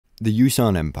The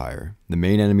Eusan Empire, the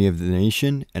main enemy of the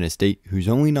nation, and a state whose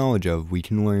only knowledge of we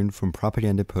can learn from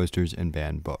propaganda posters and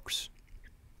banned books.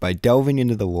 By delving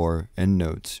into the lore and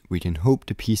notes, we can hope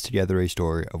to piece together a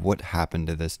story of what happened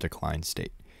to this declined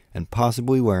state, and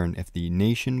possibly learn if the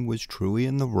nation was truly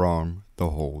in the wrong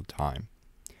the whole time.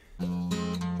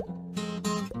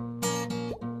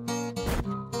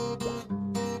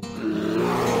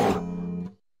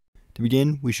 To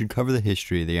begin, we should cover the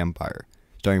history of the empire,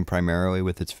 starting primarily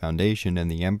with its foundation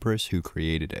and the empress who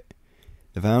created it.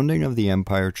 The founding of the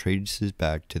empire traces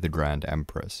back to the Grand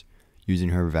Empress. Using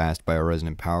her vast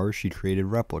bioresonant powers, she created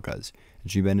replicas,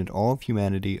 and she bended all of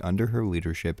humanity under her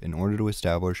leadership in order to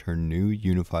establish her new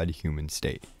unified human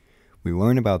state. We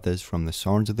learn about this from the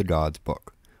Songs of the Gods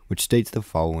book, which states the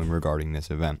following regarding this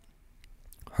event.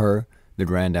 Her, the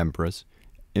Grand Empress,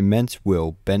 immense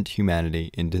will bent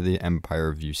humanity into the empire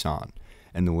of Eusan,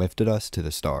 and lifted us to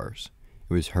the stars.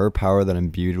 It was her power that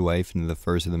imbued life into the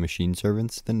first of the machine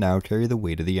servants that now carry the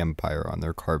weight of the empire on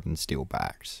their carbon steel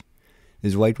backs. It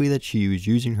is likely that she was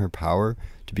using her power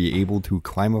to be able to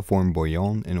climb a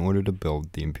flamboyant in order to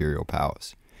build the imperial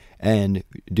palace. And,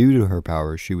 due to her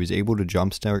power, she was able to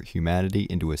jumpstart humanity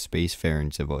into a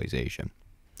spacefaring civilization.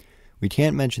 We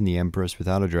can't mention the Empress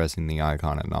without addressing the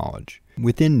Icon of Knowledge.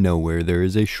 Within Nowhere there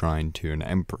is a shrine to an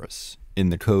Empress. In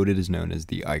the code it is known as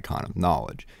the Icon of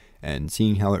Knowledge, and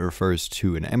seeing how it refers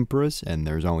to an Empress, and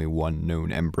there's only one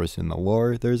known Empress in the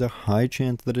lore, there's a high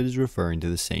chance that it is referring to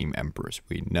the same Empress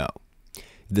we know. If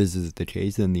this is the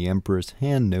case, then the Empress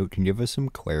hand note can give us some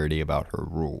clarity about her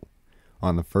rule.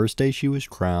 On the first day she was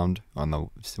crowned, on the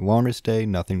longest day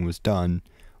nothing was done,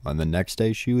 on the next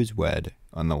day she was wed,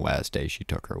 on the last day she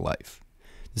took her life.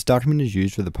 This document is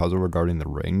used for the puzzle regarding the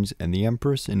rings and the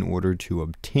Empress in order to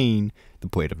obtain the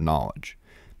Plate of Knowledge.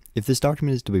 If this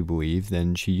document is to be believed,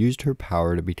 then she used her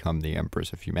power to become the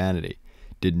Empress of humanity,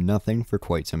 did nothing for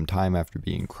quite some time after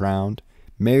being crowned,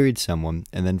 married someone,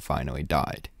 and then finally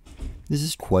died. This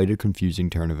is quite a confusing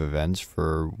turn of events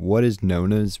for what is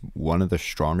known as one of the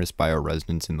strongest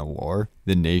bioresonance in the lore.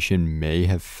 The nation may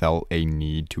have felt a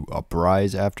need to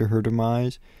uprise after her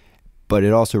demise, but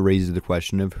it also raises the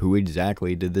question of who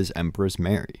exactly did this Empress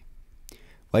marry.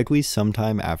 Likely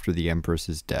sometime after the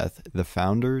Empress's death, the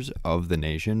founders of the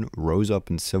nation rose up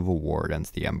in civil war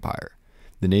against the Empire.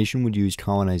 The nation would use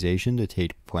colonization to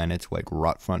take planets like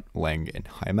Rotfront, Leng, and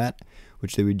Heimat,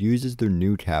 which they would use as their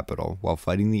new capital while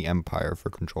fighting the Empire for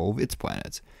control of its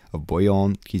planets, of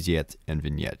Boyon, Kiziet, and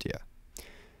Vignetia.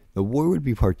 The war would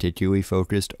be particularly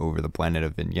focused over the planet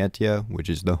of Vignetia, which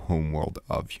is the homeworld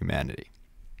of humanity.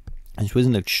 This was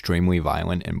an extremely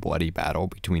violent and bloody battle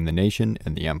between the nation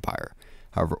and the Empire.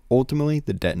 However, ultimately,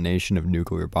 the detonation of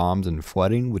nuclear bombs and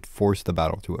flooding would force the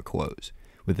battle to a close,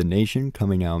 with the nation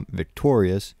coming out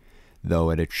victorious,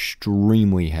 though at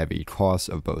extremely heavy costs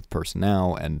of both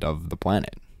personnel and of the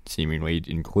planet, seemingly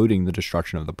including the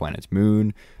destruction of the planet's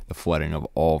moon, the flooding of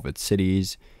all of its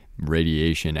cities,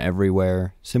 radiation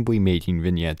everywhere, simply making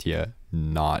Vignetia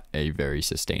not a very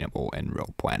sustainable and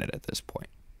real planet at this point.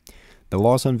 The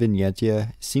loss on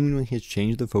Vignetia seemingly has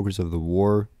changed the focus of the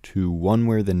war to one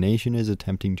where the nation is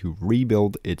attempting to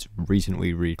rebuild its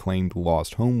recently reclaimed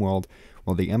lost homeworld,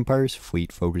 while the Empire's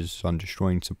fleet focuses on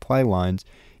destroying supply lines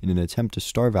in an attempt to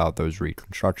starve out those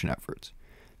reconstruction efforts.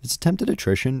 This attempt at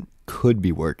attrition could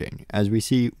be working, as we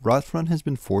see Rotfront has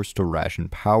been forced to ration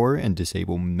power and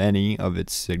disable many of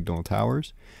its signal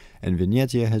towers, and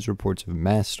Vignetia has reports of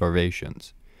mass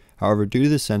starvations. However, due to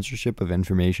the censorship of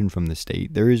information from the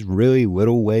state, there is really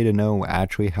little way to know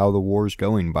actually how the war is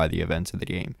going by the events of the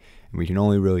game, and we can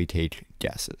only really take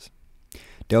guesses.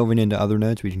 Delving into other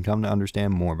notes, we can come to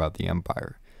understand more about the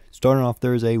Empire. Starting off,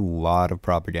 there is a lot of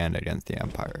propaganda against the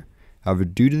Empire. However,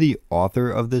 due to the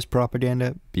author of this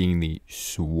propaganda being the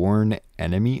sworn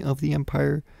enemy of the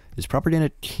Empire, this propaganda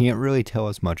can't really tell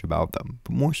us much about them,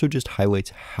 but more so just highlights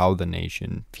how the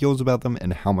nation feels about them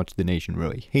and how much the nation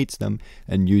really hates them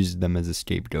and uses them as a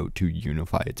scapegoat to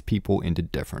unify its people into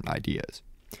different ideas.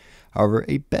 However,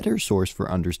 a better source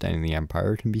for understanding the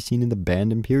Empire can be seen in the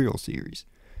Banned Imperial series.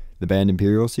 The Banned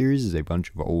Imperial series is a bunch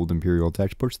of old Imperial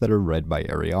textbooks that are read by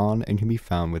Ariane and can be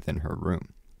found within her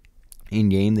room.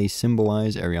 In-game, they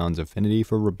symbolize Ariane's affinity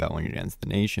for rebelling against the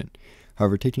nation.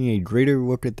 However, taking a greater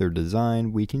look at their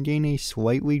design, we can gain a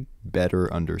slightly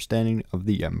better understanding of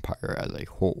the Empire as a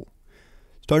whole.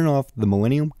 Starting off, the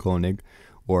Millennium König,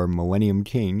 or Millennium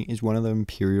King, is one of the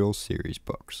Imperial series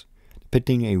books,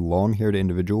 depicting a long-haired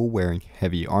individual wearing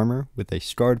heavy armor with a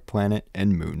scarred planet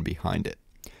and moon behind it.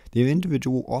 The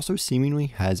individual also seemingly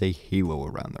has a halo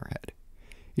around their head.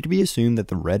 it can be assumed that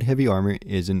the red heavy armor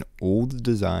is an old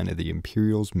design of the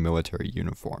Imperial's military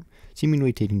uniform,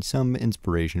 seemingly taking some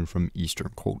inspiration from Eastern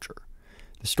culture.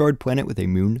 The starred planet with a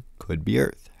moon could be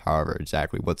Earth. However,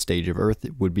 exactly what stage of Earth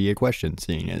would be a question,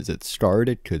 seeing as it's starred.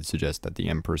 It could suggest that the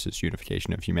Empress's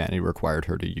unification of humanity required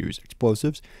her to use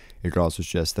explosives. It could also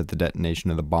suggest that the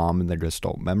detonation of the bomb in the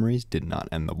Gestalt memories did not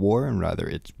end the war, and rather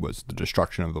it was the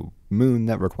destruction of the moon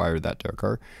that required that to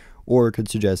occur. Or it could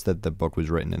suggest that the book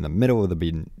was written in the middle of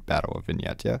the Battle of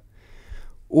Vignetia.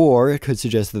 Or it could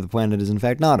suggest that the planet is in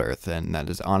fact not Earth, and that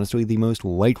is honestly the most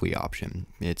likely option.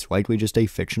 It's likely just a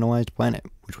fictionalized planet,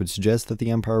 which would suggest that the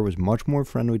Empire was much more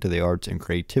friendly to the arts and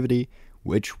creativity,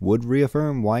 which would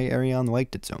reaffirm why Arion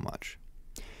liked it so much.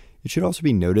 It should also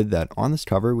be noted that on this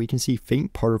cover we can see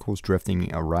faint particles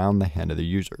drifting around the hand of the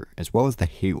user, as well as the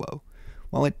halo.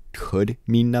 While it could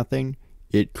mean nothing,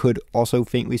 it could also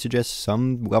faintly suggest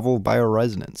some level of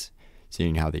bioresonance.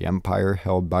 Seeing how the Empire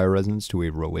held bioresonance to a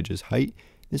religious height,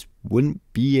 this wouldn't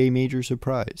be a major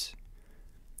surprise.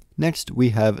 Next,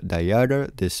 we have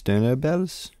Diaga des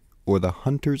Ténèbres, or the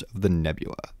Hunters of the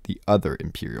Nebula, the other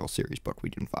Imperial series book we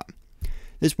can find.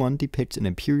 This one depicts an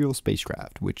Imperial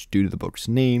spacecraft, which due to the book's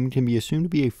name can be assumed to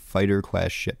be a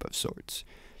fighter-class ship of sorts,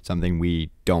 something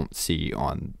we don't see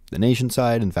on the nation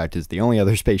side. In fact, is the only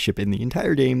other spaceship in the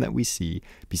entire game that we see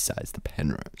besides the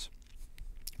Penrose.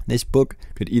 This book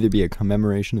could either be a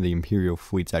commemoration of the Imperial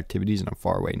fleet's activities in a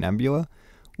faraway nebula,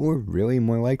 or really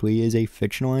more likely is a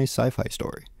fictionalized sci-fi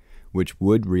story, which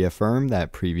would reaffirm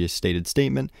that previous stated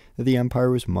statement that the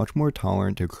Empire was much more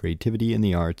tolerant to creativity in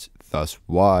the arts, thus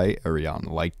why Arion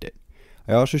liked it.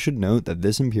 I also should note that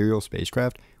this Imperial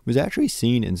spacecraft was actually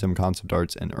seen in some concept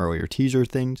arts and earlier teaser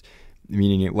things,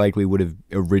 meaning it likely would have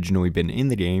originally been in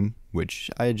the game,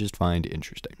 which I just find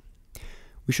interesting.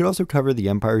 We should also cover the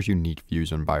Empire's unique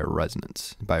views on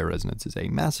bioresonance. Bioresonance is a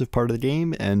massive part of the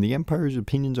game, and the Empire's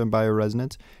opinions on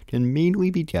bioresonance can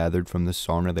mainly be gathered from the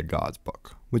Song of the Gods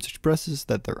book, which expresses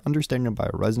that their understanding of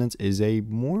bioresonance is a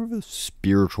more of a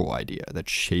spiritual idea that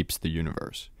shapes the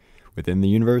universe. Within the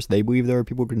universe, they believe there are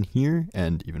people who can hear,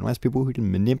 and even less people who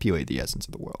can manipulate the essence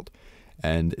of the world.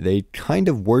 And they kind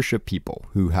of worship people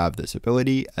who have this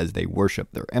ability, as they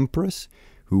worship their Empress,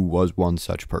 who was one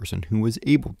such person who was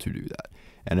able to do that.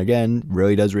 And again,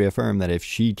 really does reaffirm that if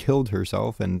she killed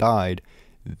herself and died,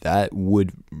 that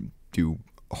would do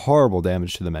horrible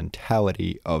damage to the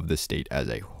mentality of the state as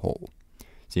a whole,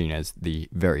 seeing as the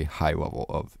very high level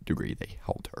of degree they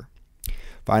held her.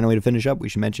 Finally, to finish up, we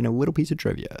should mention a little piece of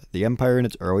trivia. The Empire in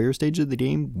its earlier stages of the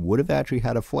game would have actually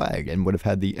had a flag, and would have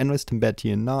had the endless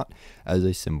Tibetan knot as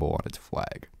a symbol on its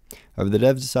flag. However, the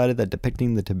devs decided that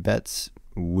depicting the Tibets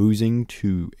losing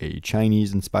to a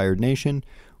Chinese-inspired nation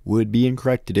would be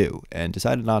incorrect to do, and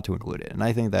decided not to include it, and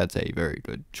I think that's a very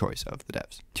good choice of the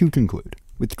devs. To conclude,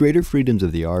 with greater freedoms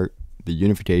of the art, the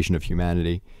unification of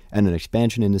humanity, and an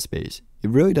expansion into space,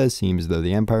 it really does seem as though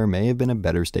the Empire may have been a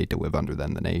better state to live under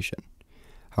than the nation.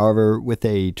 However, with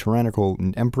a tyrannical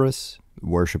empress,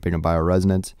 worshipping a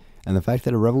bioresonance, and the fact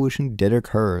that a revolution did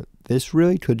occur, this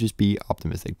really could just be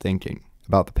optimistic thinking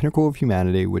about the pinnacle of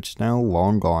humanity, which is now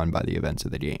long gone by the events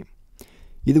of the game.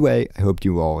 Either way, I hope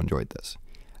you all enjoyed this.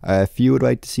 If you would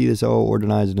like to see this all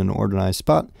organized in an organized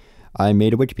spot, I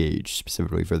made a wiki page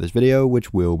specifically for this video,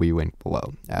 which will be linked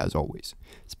below, as always.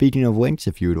 Speaking of links,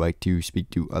 if you would like to speak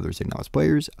to other Signalis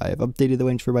players, I have updated the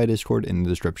links for my Discord in the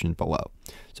description below.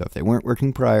 So if they weren't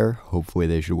working prior, hopefully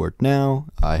they should work now.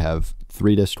 I have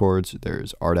 3 Discords.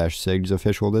 There's r-sig's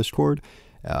official Discord,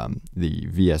 the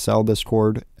VSL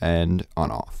Discord, and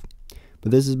on-off.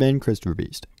 But this has been Christopher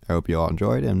Beast. I hope you all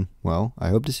enjoyed, and, well, I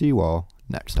hope to see you all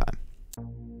next time.